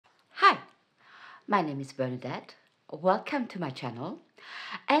My name is Bernadette. Welcome to my channel.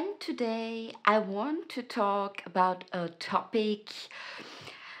 And today I want to talk about a topic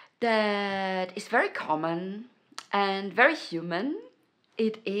that is very common and very human.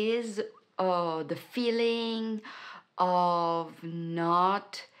 It is the feeling of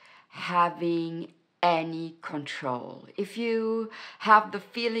not having any control. If you have the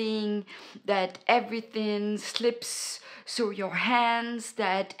feeling that everything slips through your hands,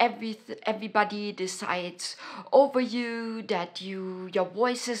 that everybody decides over you, that your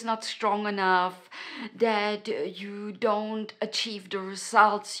voice is not strong enough, that you don't achieve the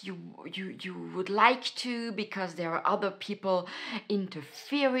results you would like to because there are other people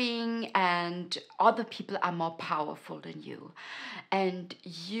interfering and other people are more powerful than you, and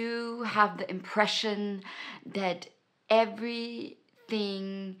you have the impression that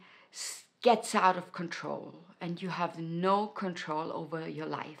everything gets out of control and you have no control over your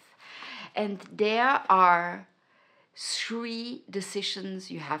life. And there are three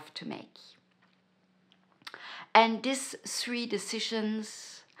decisions you have to make. And these three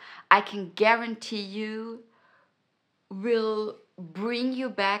decisions, I can guarantee you, will bring you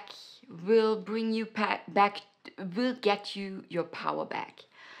back, will get you your power back.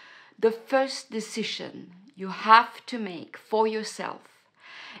 The first decision you have to make for yourself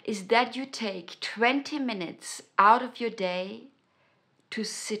is that you take 20 minutes out of your day to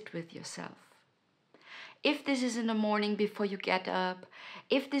sit with yourself. If this is in the morning before you get up,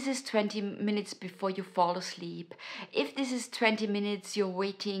 if this is 20 minutes before you fall asleep, if this is 20 minutes you're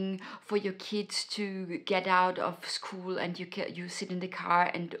waiting for your kids to get out of school and you sit in the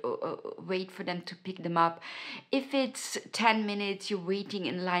car and wait for them to pick them up, if it's 10 minutes you're waiting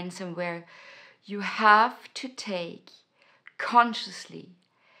in line somewhere, you have to take consciously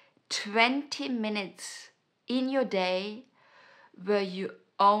 20 minutes in your day where you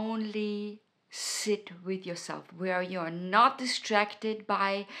only sit with yourself, where you're not distracted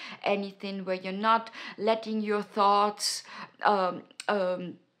by anything, where you're not letting your thoughts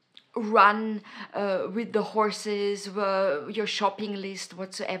run with the horses, your shopping list,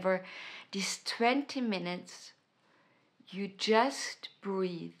 whatsoever. These 20 minutes, you just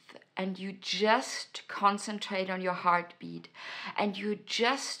breathe and you just concentrate on your heartbeat and you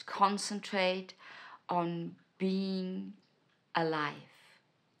just concentrate on being alive.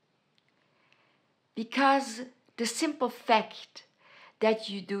 Because the simple fact that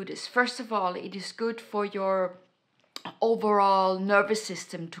you do this, first of all, it is good for your overall nervous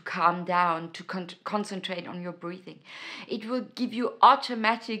system to calm down, to concentrate on your breathing. It will give you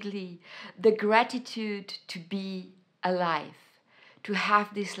automatically the gratitude to be alive, to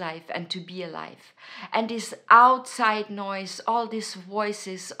have this life and to be alive. And this outside noise, all these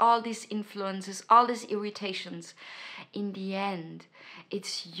voices, all these influences, all these irritations, in the end,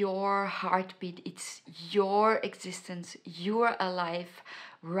 it's your heartbeat, it's your existence, you're alive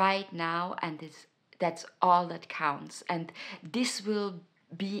right now, and that's all that counts. And this will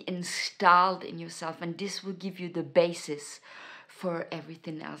be installed in yourself, and this will give you the basis for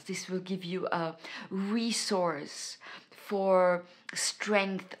everything else. This will give you a resource for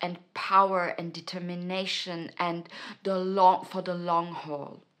strength and power and determination and for the long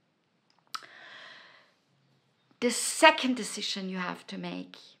haul. The second decision you have to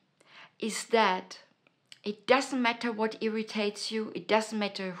make is that it doesn't matter what irritates you, it doesn't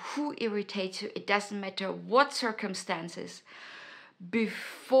matter who irritates you, it doesn't matter what circumstances.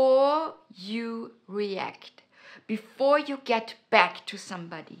 Before you react, before you get back to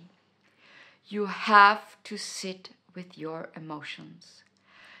somebody, you have to sit with your emotions.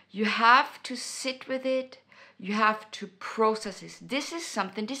 You have to sit with it, you have to process it. This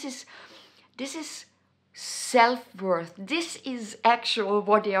is self-worth. This is actual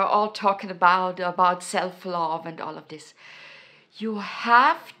what they are all talking about self-love and all of this. You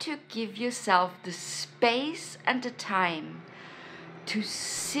have to give yourself the space and the time to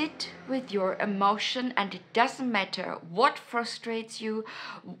sit with your emotion, and it doesn't matter what frustrates you,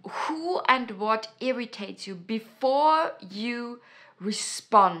 who and what irritates you, before you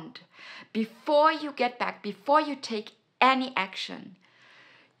respond, before you get back, before you take any action.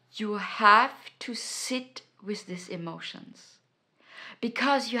 You have to sit with these emotions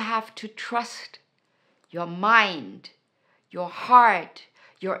because you have to trust your mind, your heart,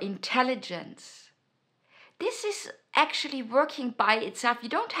 your intelligence. This is actually working by itself. You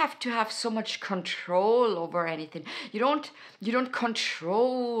don't have to have so much control over anything. You don't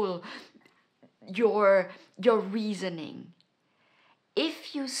control your reasoning.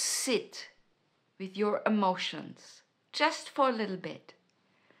 If you sit with your emotions just for a little bit,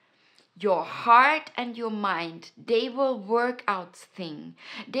 your heart and your mind, they will work out things.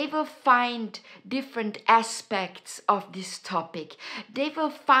 They will find different aspects of this topic. They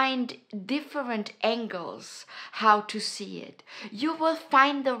will find different angles how to see it. You will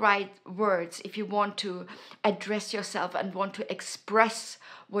find the right words if you want to address yourself and want to express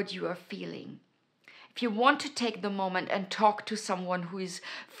what you are feeling. If you want to take the moment and talk to someone who is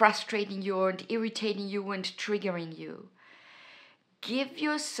frustrating you and irritating you and triggering you, give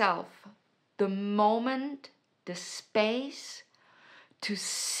yourself the moment, the space to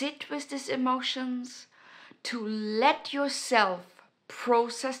sit with these emotions, to let yourself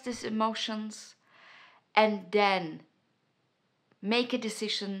process these emotions, and then make a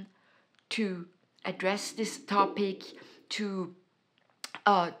decision to address this topic, to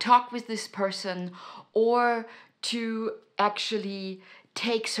talk with this person, or to actually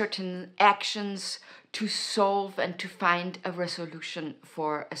take certain actions to solve and to find a resolution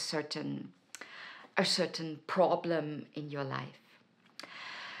for a certain problem in your life.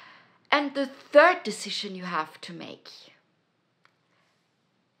 And the third decision you have to make: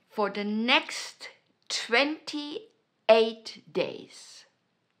 for the next 28 days,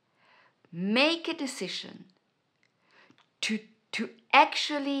 make a decision to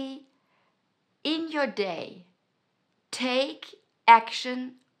actually, in your day, take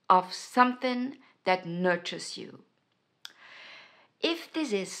action of something that nurtures you. If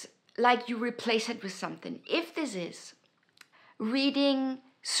this is like you replace it with something, if this is reading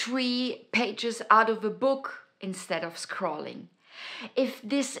 3 pages out of a book instead of scrolling, if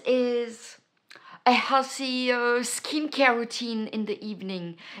this is a healthy skincare routine in the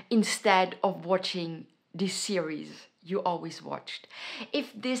evening instead of watching this series you always watched,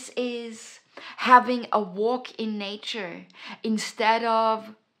 if this is having a walk in nature instead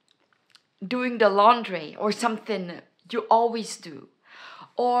of doing the laundry or something you always do,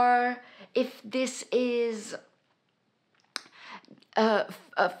 or if this is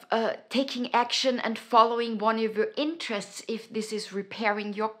taking action and following one of your interests, if this is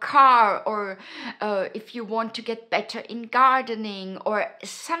repairing your car, or if you want to get better in gardening, or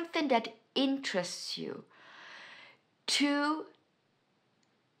something that interests you, to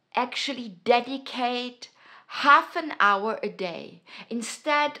actually dedicate half an hour a day,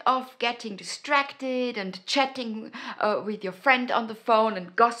 instead of getting distracted and chatting with your friend on the phone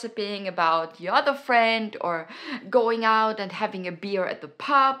and gossiping about your other friend, or going out and having a beer at the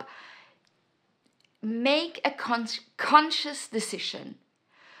pub. Make a conscious decision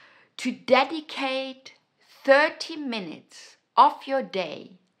to dedicate 30 minutes of your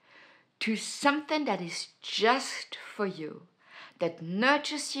day to something that is just for you, that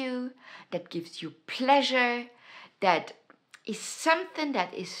nurtures you, that gives you pleasure, that is something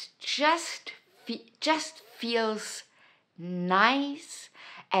that is just feels nice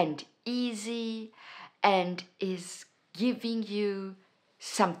and easy, and is giving you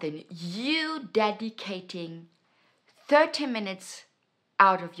something. You dedicating 30 minutes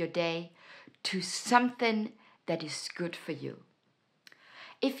out of your day to something that is good for you.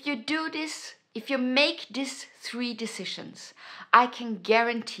 If you do this, if you make these 3 decisions, I can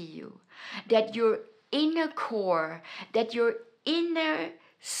guarantee you that your inner core, that your inner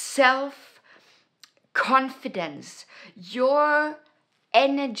self-confidence, your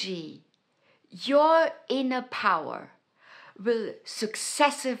energy, your inner power will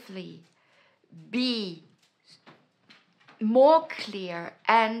successively be more clear,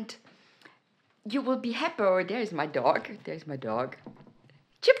 and you will be happier. Oh, there's my dog.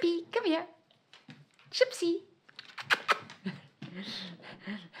 Chippy, come here. Chipsy.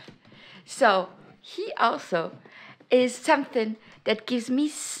 So he also is something that gives me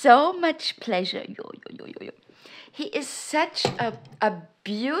so much pleasure. He is such a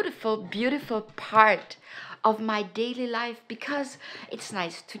beautiful, beautiful part of my daily life, because it's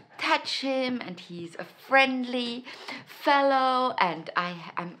nice to touch him, and he's a friendly fellow, and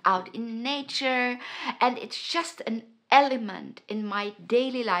I'm out in nature, and it's just an element in my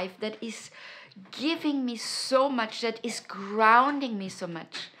daily life that is giving me so much, that is grounding me so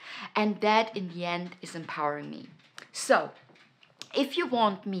much, and that in the end is empowering me. So if you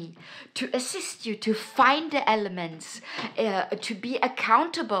want me to assist you to find the elements, to be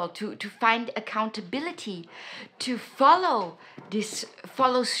accountable, to find accountability, to follow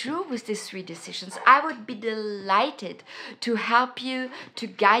through with these 3 decisions, I would be delighted to help you, to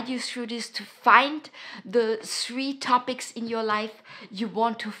guide you through this, to find the 3 topics in your life you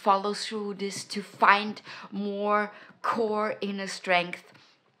want to follow through this, to find more core inner strength,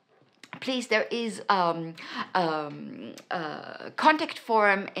 Please, there is a contact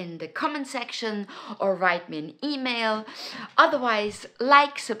form in the comment section, or write me an email. Otherwise,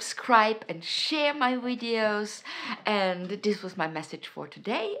 like, subscribe, and share my videos. And this was my message for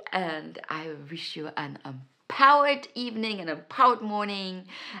today, and I wish you an empowered evening, an empowered morning,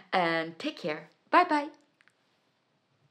 and take care. Bye bye.